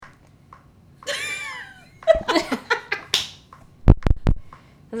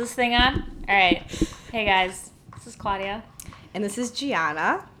Is this thing on? All right. Hey, guys. This is Klaudia. And this is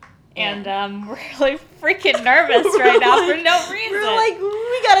Gianna. And we're really freaking nervous right now for no reason. We're like,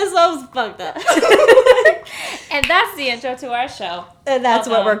 we got ourselves fucked up. And that's the intro to our show. And that's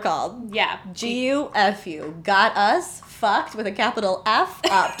what we're called. Yeah. G-U-F-U. Got us fucked with a capital F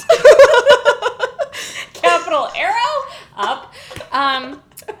upped. Capital arrow up.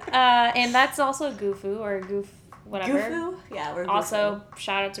 And that's also gufu or goof, whatever. Gufu? Yeah, we're gufu. Also,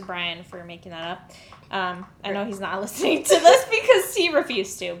 shout out to Brian for making that up. I know he's not listening to this because he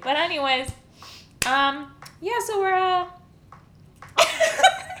refused to. But anyways, yeah, so we're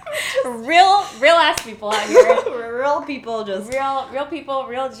real ass people out here. We're real people, just real people,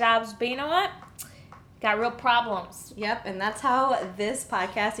 real jobs. But you know what? Got real problems. Yep, and that's how this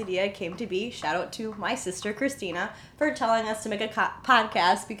podcast idea came to be. Shout out to my sister, Christina, for telling us to make a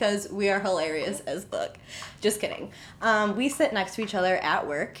podcast because we are hilarious as fuck. Just kidding. We sit next to each other at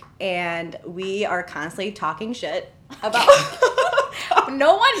work, and we are constantly talking shit about...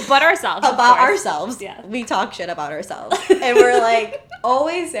 No one but ourselves. About ourselves. Yeah. We talk shit about ourselves. And we're, like,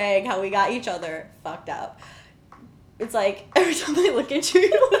 always saying how we got each other fucked up. It's like, every time I look at you,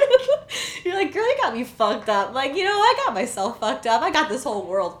 you're like, girl, you got me fucked up. Like, you know, I got myself fucked up. I got this whole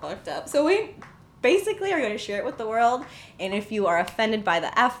world fucked up. So we basically are going to share it with the world. And if you are offended by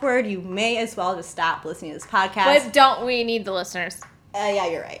the F word, you may as well just stop listening to this podcast. But don't we need the listeners? Yeah,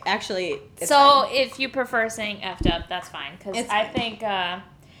 you're right. Actually, it's so fine. If you prefer saying effed up, that's fine. Because I think I'm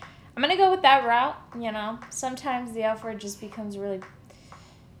going to go with that route. You know, sometimes the F word just becomes really...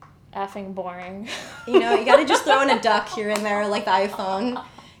 effing boring. You know, you gotta just throw in a duck here and there, like the iPhone.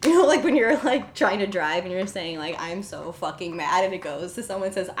 You know, like when you're like trying to drive and you're saying like, I'm so fucking mad, and it goes to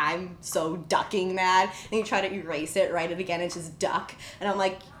someone says, I'm so ducking mad, and you try to erase it, write it again, it's just duck. And I'm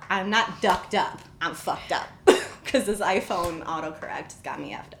like, I'm not ducked up, I'm fucked up. Because this iPhone autocorrect has got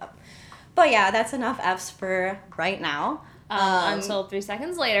me effed up. But yeah, that's enough F's for right now. Until 3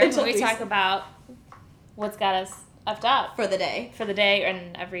 seconds later, when we talk about what's got us effed up. For the day. For the day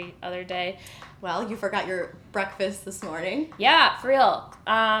and every other day. Well, you forgot your breakfast this morning. Yeah, for real.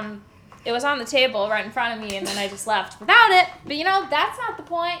 It was on the table right in front of me, and then I just left without it. But, you know, that's not the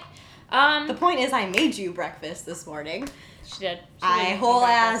point. The point is I made you breakfast this morning. She did. I whole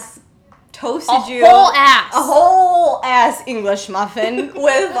ass toasted you. A whole ass English muffin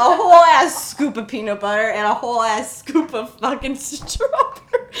with a whole ass scoop of peanut butter and a whole ass scoop of fucking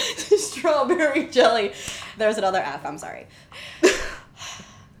strawberry jelly. There's another F, I'm sorry.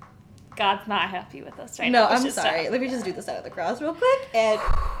 God's not happy with us right now. No, I'm sorry. Let me just do this out of the cross real quick. And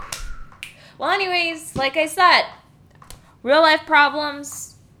well, anyways, like I said, real life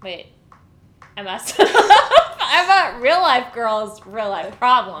problems. Wait, I messed up. I'm a real life girls, real life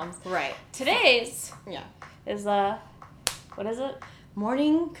problems. Right. Today's is what is it?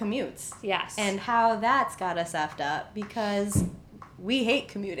 Morning commutes. Yes. And how that's got us effed up because we hate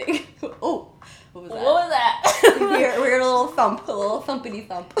commuting. Oh, what was that? What was that? we're a little thumpity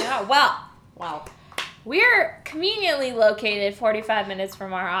thump. Yeah, well, wow. We're conveniently located 45 minutes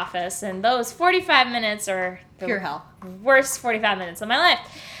from our office, and those 45 minutes are the pure hell. Worst 45 minutes of my life.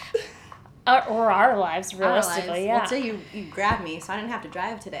 Or our lives, realistically, yeah. Well, so you grabbed me, so I didn't have to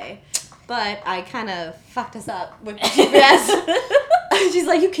drive today. But I kind of fucked us up with GPS. She's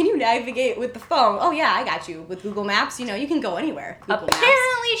like, can you navigate with the phone? Oh, yeah, I got you. With Google Maps, you know, you can go anywhere.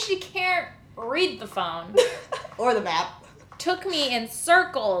 Apparently, she can't read the phone. Or the map. Took me in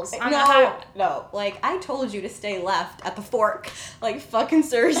circles on the highway. No, like, I told you to stay left at the fork, like fucking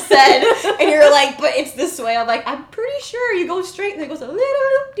sir said, and you're like, but it's this way. I'm like, I'm pretty sure you go straight, and it goes a little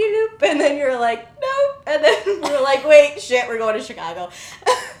loop-de-loop, and then you're like, nope, and then we're like, wait, shit, we're going to Chicago.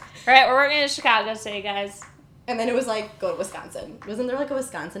 Alright, we're working in Chicago today, guys. And then it was like, go to Wisconsin. Wasn't there like a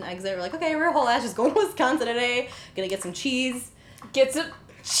Wisconsin exit? We're like, okay, we're whole ass just going to Wisconsin today, gonna get some cheese. Get some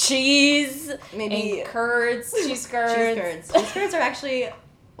cheese, maybe and curds, cheese curds. Cheese curds are actually,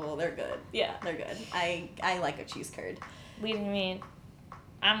 well, they're good. Yeah, they're good. I like a cheese curd. Leading me,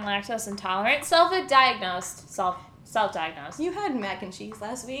 I'm lactose intolerant, self-diagnosed. You had mac and cheese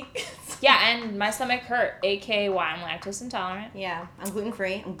last week. Yeah, and my stomach hurt, aka why I'm lactose intolerant. Yeah, I'm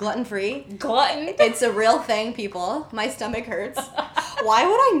gluten-free. I'm glutton-free. Glutton? It's a real thing, people. My stomach hurts. Why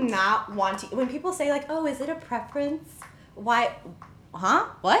would I not want to? When people say, like, oh, is it a preference? Why? Huh?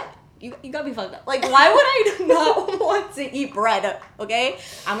 What? You got me fucked up. Like, why would I not want to eat bread? Okay?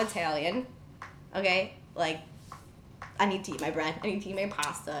 I'm Italian. Okay? Like, I need to eat my bread. I need to eat my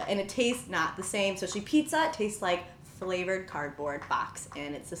pasta. And it tastes not the same. Especially pizza, it tastes like flavored cardboard box.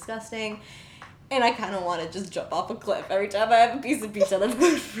 And it's disgusting. And I kind of want to just jump off a cliff every time I have a piece of pizza that's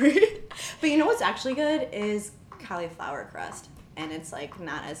gluten-free. But you know what's actually good is cauliflower crust. and it's like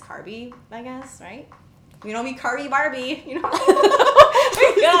not as carby, I guess, right? You know me, Cardi Barbie. You know.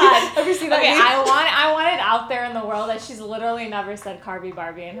 Oh my God. Ever seen that? Okay, meme? I want it out there in the world that she's literally never said Carby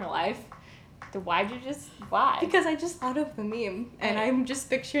Barbie in her life. Then why? Because I just thought of the meme, and I'm just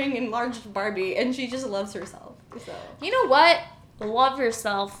picturing enlarged Barbie, and she just loves herself. So You know what? Love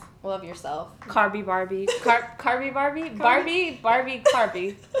yourself. love yourself. Carby Barbie. Carby Barbie? Barbie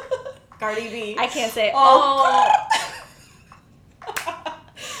Carby. Cardi B. I can't say it. Oh.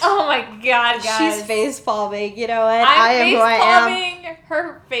 Oh my God, guys. She's face palming. You know what? I'm I am who I am. face-palming.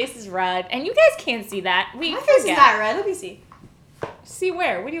 Her face is red. And you guys can't see that. My face is not red. Let me see. See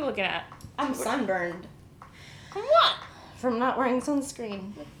where? What are you looking at? I'm sunburned From what? from not wearing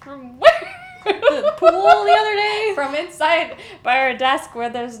sunscreen. From where? The pool the other day. From inside by our desk where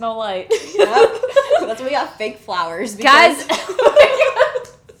there's no light. Yep. That's why we got fake flowers. Guys,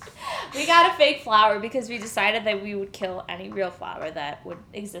 because- we got a fake flower because we decided that we would kill any real flower that would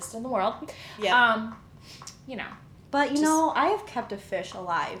exist in the world. Yeah. You know. But you know, I have kept a fish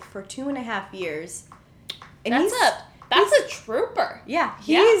alive for 2.5 years. And That's a trooper. Yeah,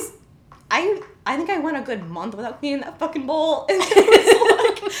 Yeah. he's. I think I went a good month without cleaning that fucking bowl. And it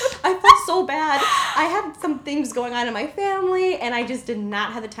was like, I felt so bad. I had some things going on in my family, and I just did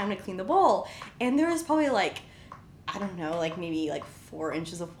not have the time to clean the bowl. And there was probably like, I don't know, like maybe like 4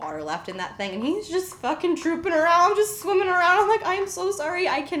 inches of water left in that thing, and he's just fucking trooping around, just swimming around. I'm like, I'm so sorry,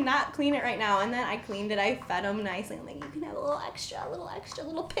 I cannot clean it right now. And then I cleaned it, I fed him nicely. I'm like, you can have a little extra, a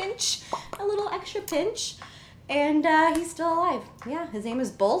little pinch, a little extra pinch. And he's still alive. Yeah, his name is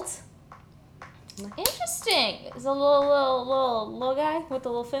Bolt. Interesting. Is a little guy with the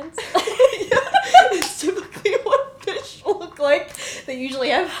little fins? It's typically what fish look like. They usually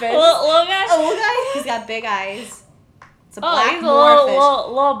have fins. Little guy? A little guy? He's got big eyes. It's a Oh, black he's a moorfish.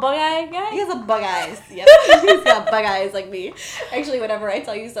 little bug eye guy? He has a bug eyes. Yep. He's got bug eyes like me. Actually, whenever I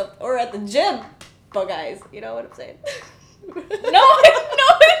tell you something, or at the gym, bug eyes. You know what I'm saying? No, I have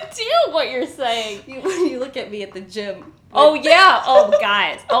no idea what you're saying. When you look at me at the gym. Oh, yeah. Oh,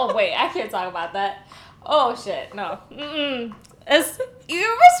 guys. Oh, wait. I can't talk about that. Oh, shit. No. Mm-mm. We're supposed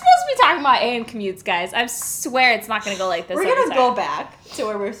to be talking about AM commutes, guys. I swear it's not going to go like this. We're going to go back to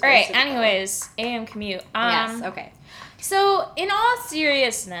where we're supposed All right. to go. Anyways, AM commute. Yes, okay. So, in all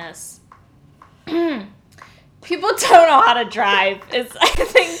seriousness, people don't know how to drive. Is I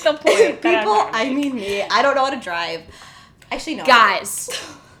think the point. People, I mean me, I don't know how to drive. Actually, no. Guys.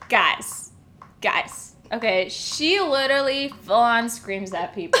 Okay, she literally full on screams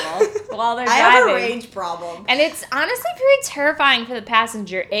at people while they're I driving. have a range problem. And it's honestly pretty terrifying for the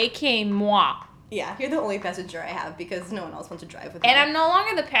passenger, aka moi. Yeah, you're the only passenger I have because no one else wants to drive with me. And I'm no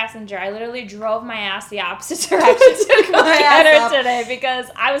longer the passenger. I literally drove my ass the opposite direction to go My get ass her up. today because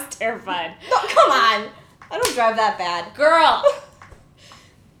I was terrified. No, come on. I don't drive that bad. Girl.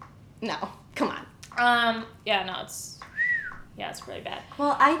 No, come on. Yeah, no, it's really bad.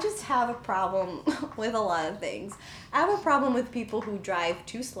 Well, I just have a problem with a lot of things. I have a problem with people who drive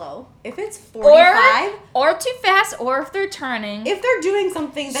too slow. If it's 45... Or too fast, or if they're turning. If they're doing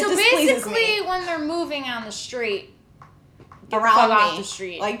something that so displeases basically, me. when they're moving on the street, get Around the fuck me. off the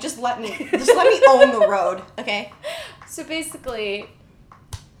street. Like, just let me own the road, okay? So basically,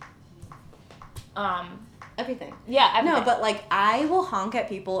 Everything. yeah, everything. No, but like, I will honk at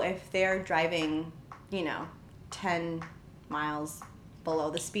people if they're driving, 10 miles below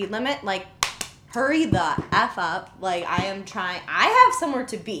the speed limit. Like, hurry the F up. Like, I have somewhere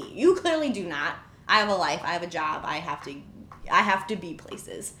to be. You clearly do not. I have a life. I have a job. I have to be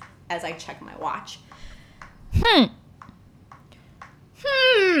places as I check my watch.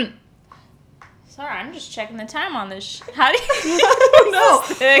 Sorry, I'm just checking the time on this. How do you? No,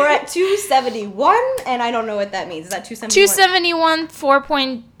 we're at 271, and I don't know what that means. Is that 271? 271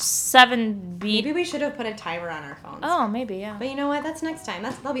 4.7 beat. Maybe we should have put a timer on our phones. Oh, maybe, yeah. But you know what? That's next time.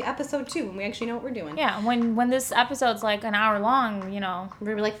 That'll be episode 2 when we actually know what we're doing. Yeah, when this episode's like an hour long,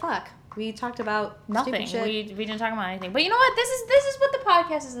 We're like, fuck. We talked about nothing. stupid shit. We didn't talk about anything. But you know what? This is what the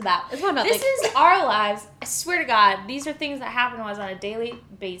podcast is about. It's about nothing. This is our lives. I swear to God, these are things that happen to us on a daily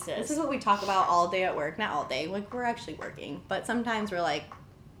basis. This is what we talk about all day at work. Not all day. Like, we're actually working. But sometimes we're like,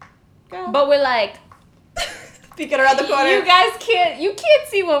 girl. But we're like, peeking around the corner. you guys can't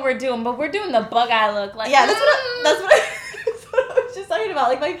see what we're doing, but we're doing the bug eye look. Like, Yeah, that's what I was just talking about.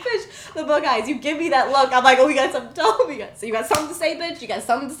 Like, my fish, the bug eyes. You give me that look. I'm like, oh, you got something to tell me. So you got something to say, bitch? You got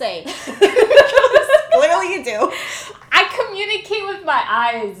something to say. Clearly you do. I communicate with my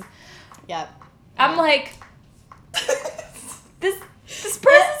eyes. Yeah. I'm like, this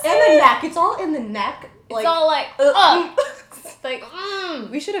person. In the neck. It's all in the neck. It's all like, Like, It's like,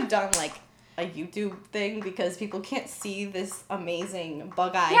 We should have done, like, a YouTube thing because people can't see this amazing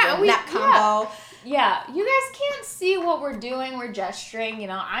bug-eyed neck combo. Yeah, you guys can't see what we're doing. We're gesturing. You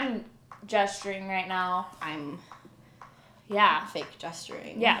know, I'm gesturing right now. I'm fake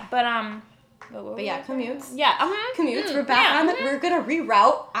gesturing. Yeah, but Commutes. Yeah, Commutes. We're back we're gonna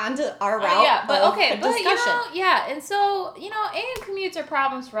reroute onto our route. And so and commutes are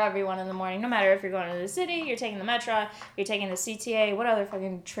problems for everyone in the morning. No matter if you're going to the city, you're taking the metro, you're taking the CTA. What other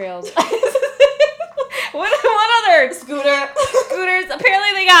fucking trails? What other scooters?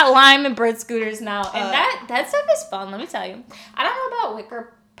 Apparently they got Lime and Bird scooters now, and that stuff is fun. Let me tell you. I don't know about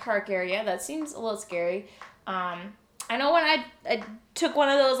Wicker Park area. That seems a little scary. I know when I took one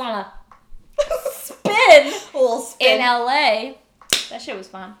of those on a little spin in LA. That shit was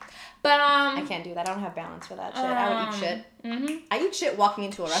fun. But I can't do that. I don't have balance for that shit. I would eat shit. Mm-hmm. I eat shit walking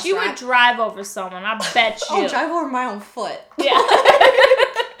into a restaurant. She would drive over someone. I bet you. I'll drive over my own foot. Yeah.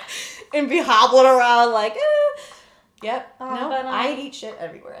 And be hobbling around like, Yep. I eat shit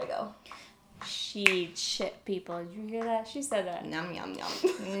everywhere I go. She eats shit, people. Did you hear that? She said that. Nom, yum,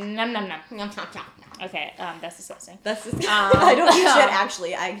 yum. Nom, nom, nom. Yum, yum, yum. Okay, that's disgusting. That's disgusting. I don't eat shit,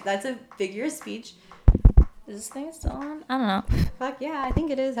 actually. That's a figure of speech. Is this thing still on? I don't know. Fuck yeah, I think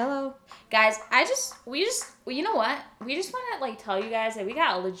it is. Hello. Guys, you know what? We just want to, tell you guys that we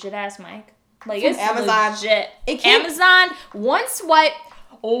got a legit-ass mic. It's Amazon. Legit. Amazon, one swipe,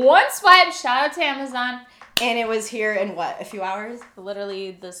 shout out to Amazon. And it was here in a few hours?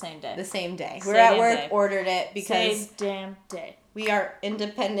 Literally the same day. We're at work, ordered it because... Same damn day. We are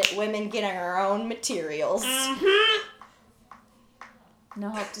independent women getting our own materials. Mm-hmm. No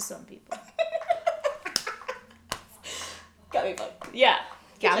help to some people. Got me fucked. Yeah.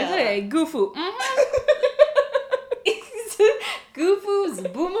 Got me fucked. Gufu. Gufu,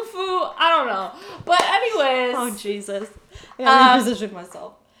 Zaboomafu, I don't know. But anyways. Oh, Jesus. I gotta reposition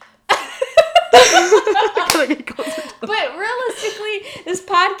myself. But realistically, this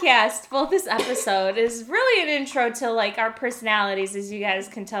podcast, this episode, is really an intro to our personalities. As you guys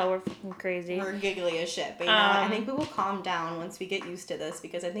can tell, we're fucking crazy. We're giggly as shit, but I think we will calm down once we get used to this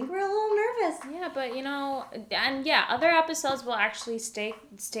because I think we're a little nervous. Yeah, but other episodes will actually stay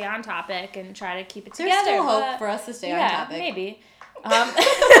on topic and try to keep it together. There's still hope for us to stay on topic. Maybe.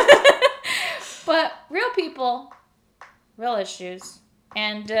 But real people, real issues.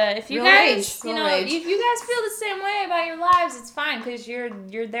 And if you guys, if you guys feel the same way about your lives, it's fine because you're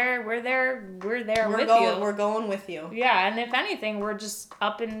there. We're there with you. We're going with you. Yeah, and if anything, we're just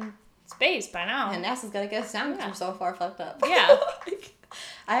up in space by now. And NASA's gotta get us down because we're so far fucked up. Yeah.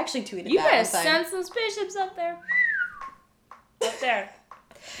 I actually tweeted you that. You guys send some spaceships up there. Up there.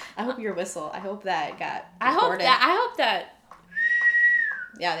 I hope your whistle. I hope that got recorded. I hope that.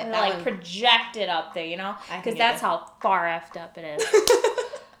 Yeah, that projected up there, because that's how far effed up it is.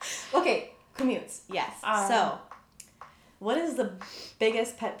 Okay, commutes. Yes. So, what is the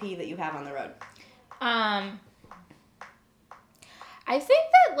biggest pet peeve that you have on the road? I think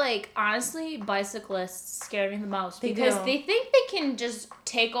that, honestly, bicyclists scare me the most because they think they can just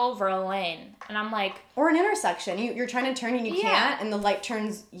take over a lane. And I'm like... Or an intersection. You're trying to turn and you can't, and the light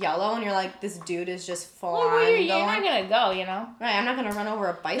turns yellow, and you're like, this dude is just full on you're not going to go, Right, I'm not going to run over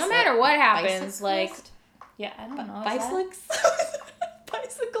a bicycle. No matter what happens, I don't know. Bicyclist?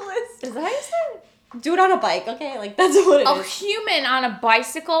 Is that how you say it? Do it on a bike, okay? That's what it is. A human on a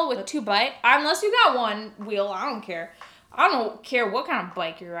bicycle with two bikes? Unless you got one wheel, I don't care. I don't care what kind of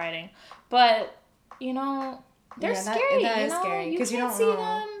bike you're riding. But, they're scary. That is scary. Because you can't see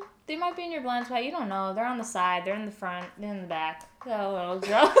them. They might be in your blind spot. You don't know. They're on the side. They're in the front. They're in the back. They're all the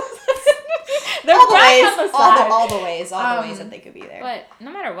ways that they could be there. But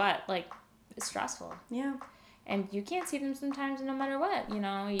no matter what, it's stressful. Yeah. And you can't see them sometimes no matter what.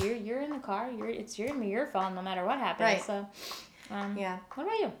 You're in the car. It's your phone no matter what happens. Right. So, yeah. What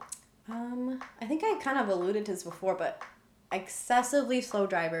about you? I think I kind of alluded to this before, but excessively slow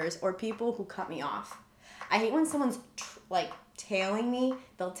drivers or people who cut me off. I hate when someone's tailing me.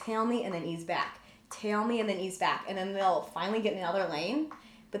 They'll tail me and then ease back. Tail me and then ease back. And then they'll finally get in another lane.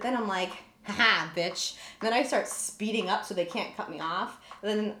 But then I'm like, haha, bitch. And then I start speeding up so they can't cut me off. And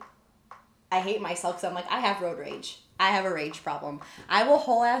then I hate myself because I'm like, I have road rage. I have a rage problem. I will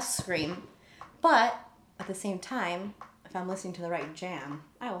whole ass scream. But at the same time, if I'm listening to the right jam,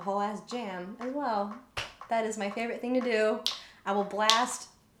 I will whole ass jam as well. That is my favorite thing to do. I will blast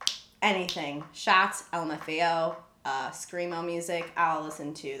anything. Shots, LMFAO, screamo music. I'll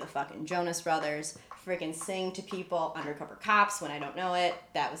listen to the fucking Jonas Brothers. Freaking sing to people, undercover cops when I don't know it.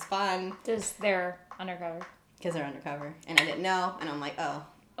 That was fun. Because they're undercover. Because they're undercover. And I didn't know. And I'm like, oh,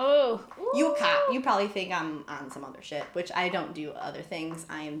 Oh. You probably think I'm on some other shit, which I don't do other things.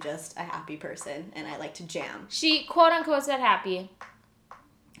 I am just a happy person, and I like to jam. She, quote unquote, said happy.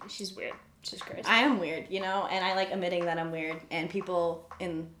 She's weird. She's crazy. I am weird, you know, and I like admitting that I'm weird, and people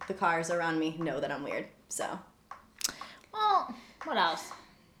in the cars around me know that I'm weird, so. Well, what else?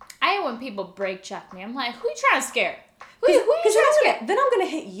 I hate when people brake check me. I'm like, who you trying to scare? Who you trying to scare? Then I'm gonna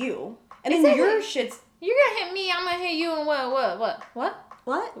hit you, and then your shit's... You're gonna hit me, I'm gonna hit you, and what?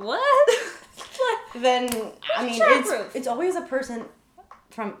 Then, I mean, it's always a person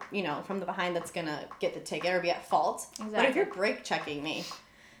from the behind that's gonna get the ticket or be at fault. Exactly. But if you're brake checking me,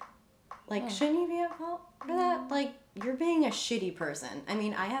 like, shouldn't you be at fault for that? Like, you're being a shitty person. I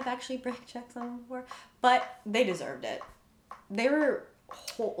mean, I have actually brake checked someone before, but they deserved it. They were,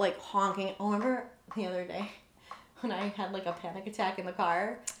 honking. Oh, remember the other day when I had, like, a panic attack in the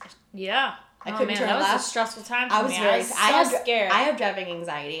car? Yeah. I couldn't turn left. That was a stressful time for me. I was scared. I have driving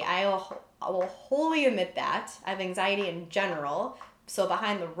anxiety. I will wholly admit that. I have anxiety in general. So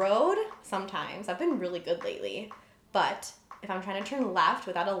behind the road, sometimes, I've been really good lately. But if I'm trying to turn left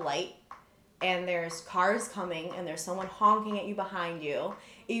without a light and there's cars coming and there's someone honking at you behind you,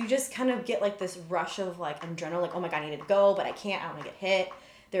 you just kind of get like this rush of like adrenaline, like, oh my God, I need to go, but I can't. I don't want to get hit.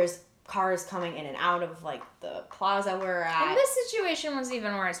 There's cars coming in and out of like the plaza we're at. And this situation was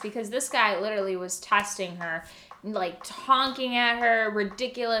even worse because this guy literally was testing her, like honking at her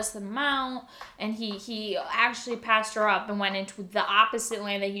ridiculous amount, and he actually passed her up and went into the opposite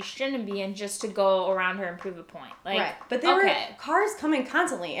lane that he shouldn't be in just to go around her and prove a point. Like, right. But there were cars coming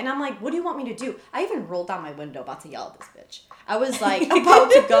constantly, and I'm like, what do you want me to do? I even rolled down my window about to yell at this bitch. I was like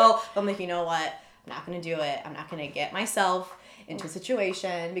about to go, but I'm like, you know what? I'm not gonna do it. I'm not gonna get myself into a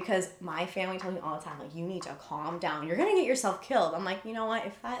situation because my family tells me all the time, like, you need to calm down. You're gonna get yourself killed. I'm like, you know what?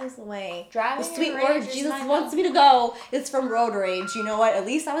 If that is the way the sweet Lord Jesus wants me to go, it's from road rage. You know what? At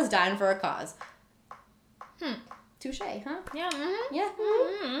least I was dying for a cause. Touche, huh? Yeah. Mm-hmm. Yeah.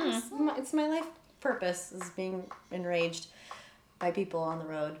 Mm-hmm. It's my life purpose is being enraged by people on the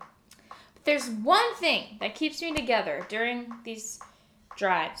road. There's one thing that keeps me together during these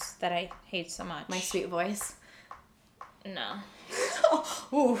drives that I hate so much. My sweet voice. No.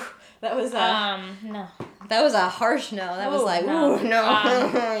 Ooh, that was no. That was a harsh no. That was like, no. Ooh,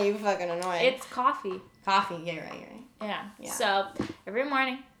 no. You fucking annoying. It's coffee. Coffee, yeah, you're right. Yeah. So every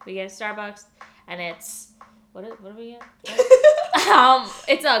morning we get a Starbucks, and it's what do we get?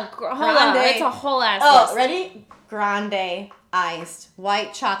 It's a grande. It's a whole ass. Oh, ready? Grande iced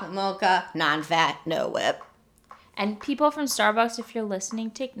white chocolate mocha, non-fat, no whip. And people from Starbucks, if you're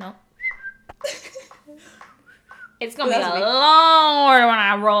listening, take note. It's going to be a long order when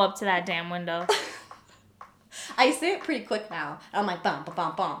I roll up to that damn window. I say it pretty quick now. I'm like, bum, bum,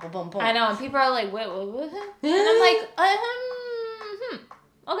 bum, bum, bum, bum. I know, and people are like, what? And I'm like,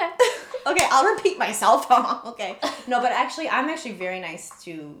 okay. Okay, I'll repeat myself. Okay. No, but actually, I'm actually very nice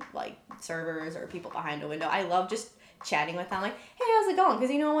to, like, servers or people behind a window. I love just chatting with them, like, hey, how's it going?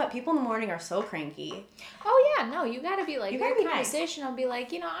 Because you know what? People in the morning are so cranky. Oh, yeah, no, you gotta be like, your conversation will be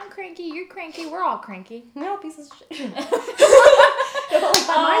like, you know, I'm cranky, you're cranky, we're all cranky. No, pieces of shit. At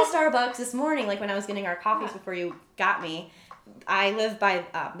my Starbucks this morning, like when I was getting our coffees before you got me, I live by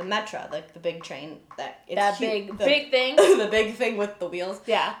the Metro, the big train. Big thing? The big thing with the wheels.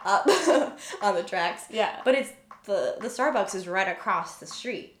 Yeah. On the tracks. Yeah. But it's the Starbucks is right across the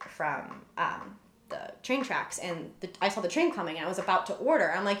street from the train tracks, and I saw the train coming, and I was about to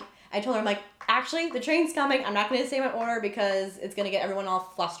order. I told her, I'm like, actually, the train's coming. I'm not going to say my order because it's going to get everyone all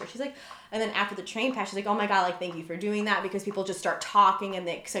flustered. She's like, and then after the train passed, she's like, oh my God, like, thank you for doing that, because people just start talking and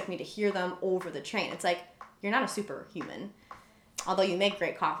they expect me to hear them over the train. It's like, you're not a superhuman, although you make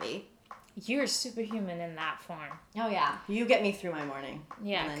great coffee. You're superhuman in that form. Oh, yeah. You get me through my morning.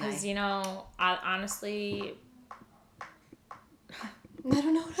 Yeah, because, you know, I honestly... I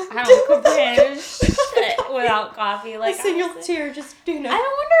don't know what I don't comprehend shit without coffee. Like, a single tear, just, you know. I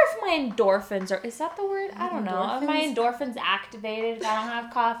don't wonder if my endorphins are... Is that the word? I don't know. Are my endorphins activated if I don't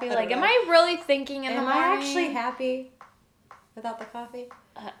have coffee? Like, am I really thinking in the morning? Am I actually happy without the coffee?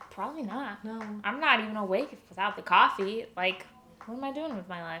 Probably not. No. I'm not even awake without the coffee. Like, what am I doing with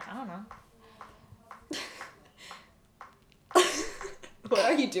my life? I don't know. What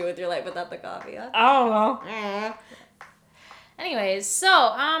are you doing with your life without the coffee, huh? I don't know. Anyways,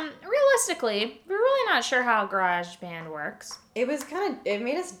 so, realistically, we're really not sure how GarageBand works. It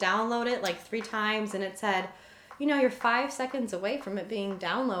made us download it like 3 times, and it said, you know, you're 5 seconds away from it being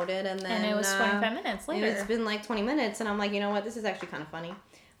downloaded, and then... And it was 25 minutes later. It's been like 20 minutes, and I'm like, you know what, this is actually kind of funny.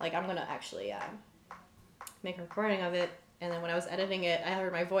 Like, I'm going to actually make a recording of it And then when I was editing it, I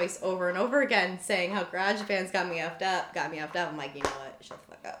heard my voice over and over again saying how GarageBand's got me effed up. I'm like, you know what? Shut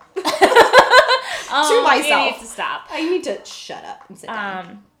the fuck up. To myself. You need to stop. I need to shut up and sit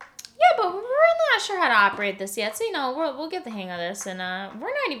down. Yeah, but we're not sure how to operate this yet. So, we'll get the hang of this. And we're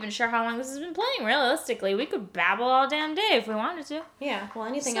not even sure how long this has been playing, realistically. We could babble all damn day if we wanted to. Yeah. Well,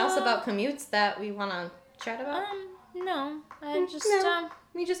 anything else about commutes that we want to chat about? No.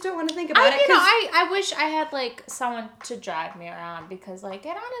 We just don't want to think about it. I wish I had, someone to drive me around because, it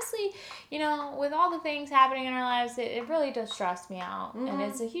honestly, with all the things happening in our lives, it really does stress me out. Mm-hmm. And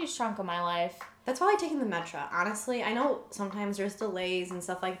it's a huge chunk of my life. That's why I take in the metro. Honestly, I know sometimes there's delays and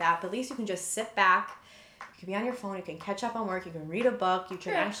stuff like that, but at least you can just sit back. You can be on your phone. You can catch up on work. You can read a book. You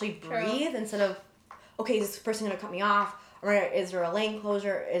can actually breathe instead of, okay, is this person going to cut me off? Or is there a lane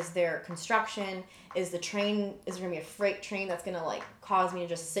closure? Is there construction? Is there going to be a freight train that's going to, cause me to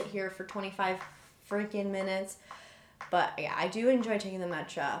just sit here for 25 freaking minutes? But, yeah, I do enjoy taking the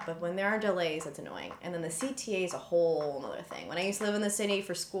metro, but when there are delays, it's annoying. And then the CTA is a whole other thing. When I used to live in the city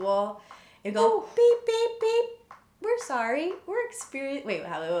for school, it'd go, beep, beep, beep. We're sorry. We're experienced. Wait,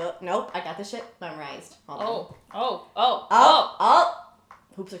 nope, I got this shit memorized. Oh.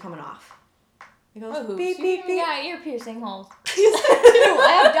 Hoops are coming off. It goes, hoops? Beep, beep, beep. Yeah, ear piercing holes. Yes, I do.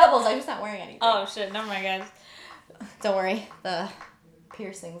 I have doubles. I'm just not wearing anything. Oh, shit. Never mind, guys. Don't worry. The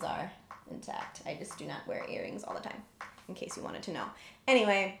piercings are intact. I just do not wear earrings all the time, in case you wanted to know.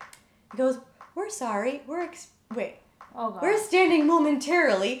 Anyway, it goes, we're sorry. We're standing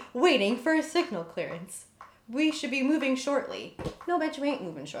momentarily waiting for a signal clearance. We should be moving shortly. No, bitch, we ain't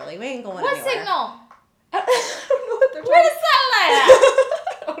moving shortly. We ain't going anywhere. What signal? I don't know what they're talking Where the satellite at?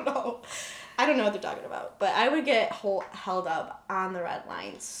 I don't know. I don't know what they're talking about. But I would get held up on the red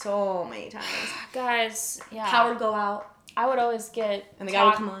line so many times. Guys, yeah. Power would go out. I would always and the guy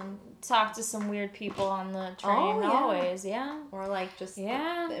would come on. Talk to some weird people on the train. Always, yeah. Or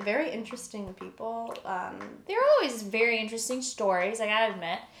very interesting people. There are always very interesting stories, I gotta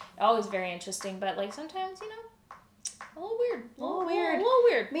admit. Always very interesting, but sometimes, a little weird. A little weird.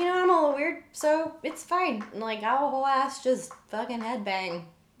 I'm a little weird, so it's fine. I'll whole ass just fucking headbang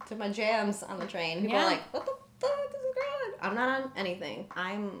to my jams on the train. People are like, what the fuck, this is great. I'm not on anything.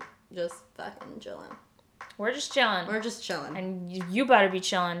 I'm just fucking chilling. We're just chilling. And you better be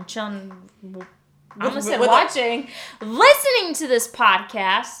chilling. I'm gonna say watching, listening to this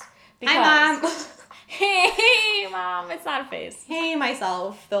podcast. Because, hi, Mom. Hey, Mom. It's not a face. Hey,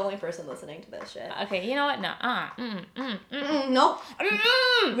 myself. The only person listening to this shit. Okay, you know what? No. Nope.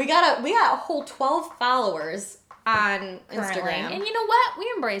 We got a whole 12 followers on Currently. Instagram. And you know what?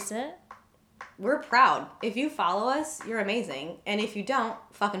 We embrace it. We're proud. If you follow us, you're amazing. And if you don't,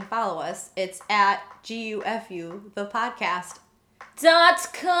 fucking follow us. It's at GUFU, the podcast.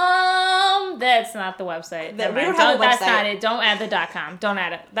 .com. That's not the website. We don't have a website. That's not it. Don't add the .com. Don't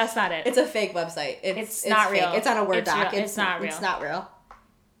add it. That's not it. It's a fake website. It's not real. Fake. It's on a Word doc. It's not real. It's not real.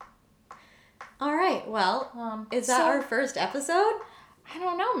 All right. Well, is that our first episode? I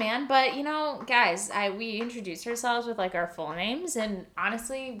don't know, man. But, guys, we introduced ourselves with, our full names. And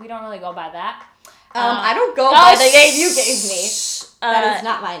honestly, we don't really go by that. I don't go by the name you gave me. That is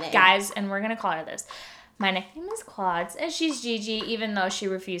not my name. Guys, and we're going to call her this. My nickname is Claude, and she's Gigi, even though she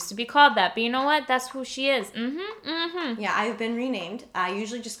refused to be called that. But you know what? That's who she is. Yeah, I've been renamed. I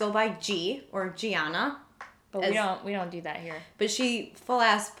usually just go by G or Gianna. But we don't do that here. But she full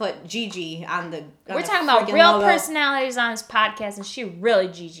ass put Gigi on the. We're talking about real logo. Personalities on this podcast, and she really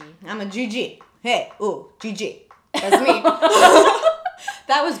Gigi. I'm a Gigi. Hey, ooh, Gigi. That's me.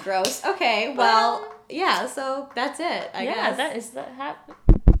 That was gross. Okay, well, yeah. So that's it. I guess. That is the.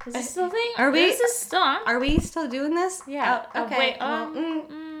 Is this still a thing? This is still on? Are we still doing this? Yeah. Okay.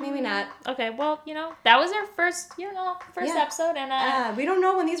 Maybe not. Okay. Well, that was our first episode, and we don't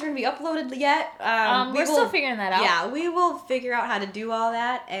know when these are going to be uploaded yet. We're still figuring that out. Yeah, we will figure out how to do all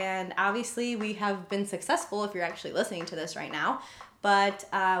that, and obviously we have been successful if you're actually listening to this right now. But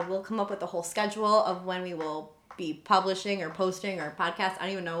we'll come up with a whole schedule of when we will be publishing or posting or podcast. I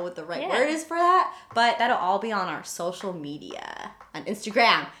don't even know what the right word is for that, but that'll all be on our social media on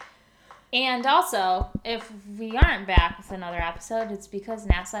Instagram. And also, if we aren't back with another episode, it's because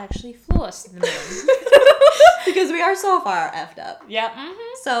NASA actually flew us to the moon. Because we are so far effed up. Yep.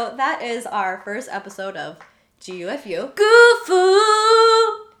 So that is our first episode of GUFU. Gufu!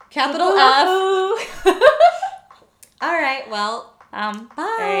 Capital F. All right, well, bye.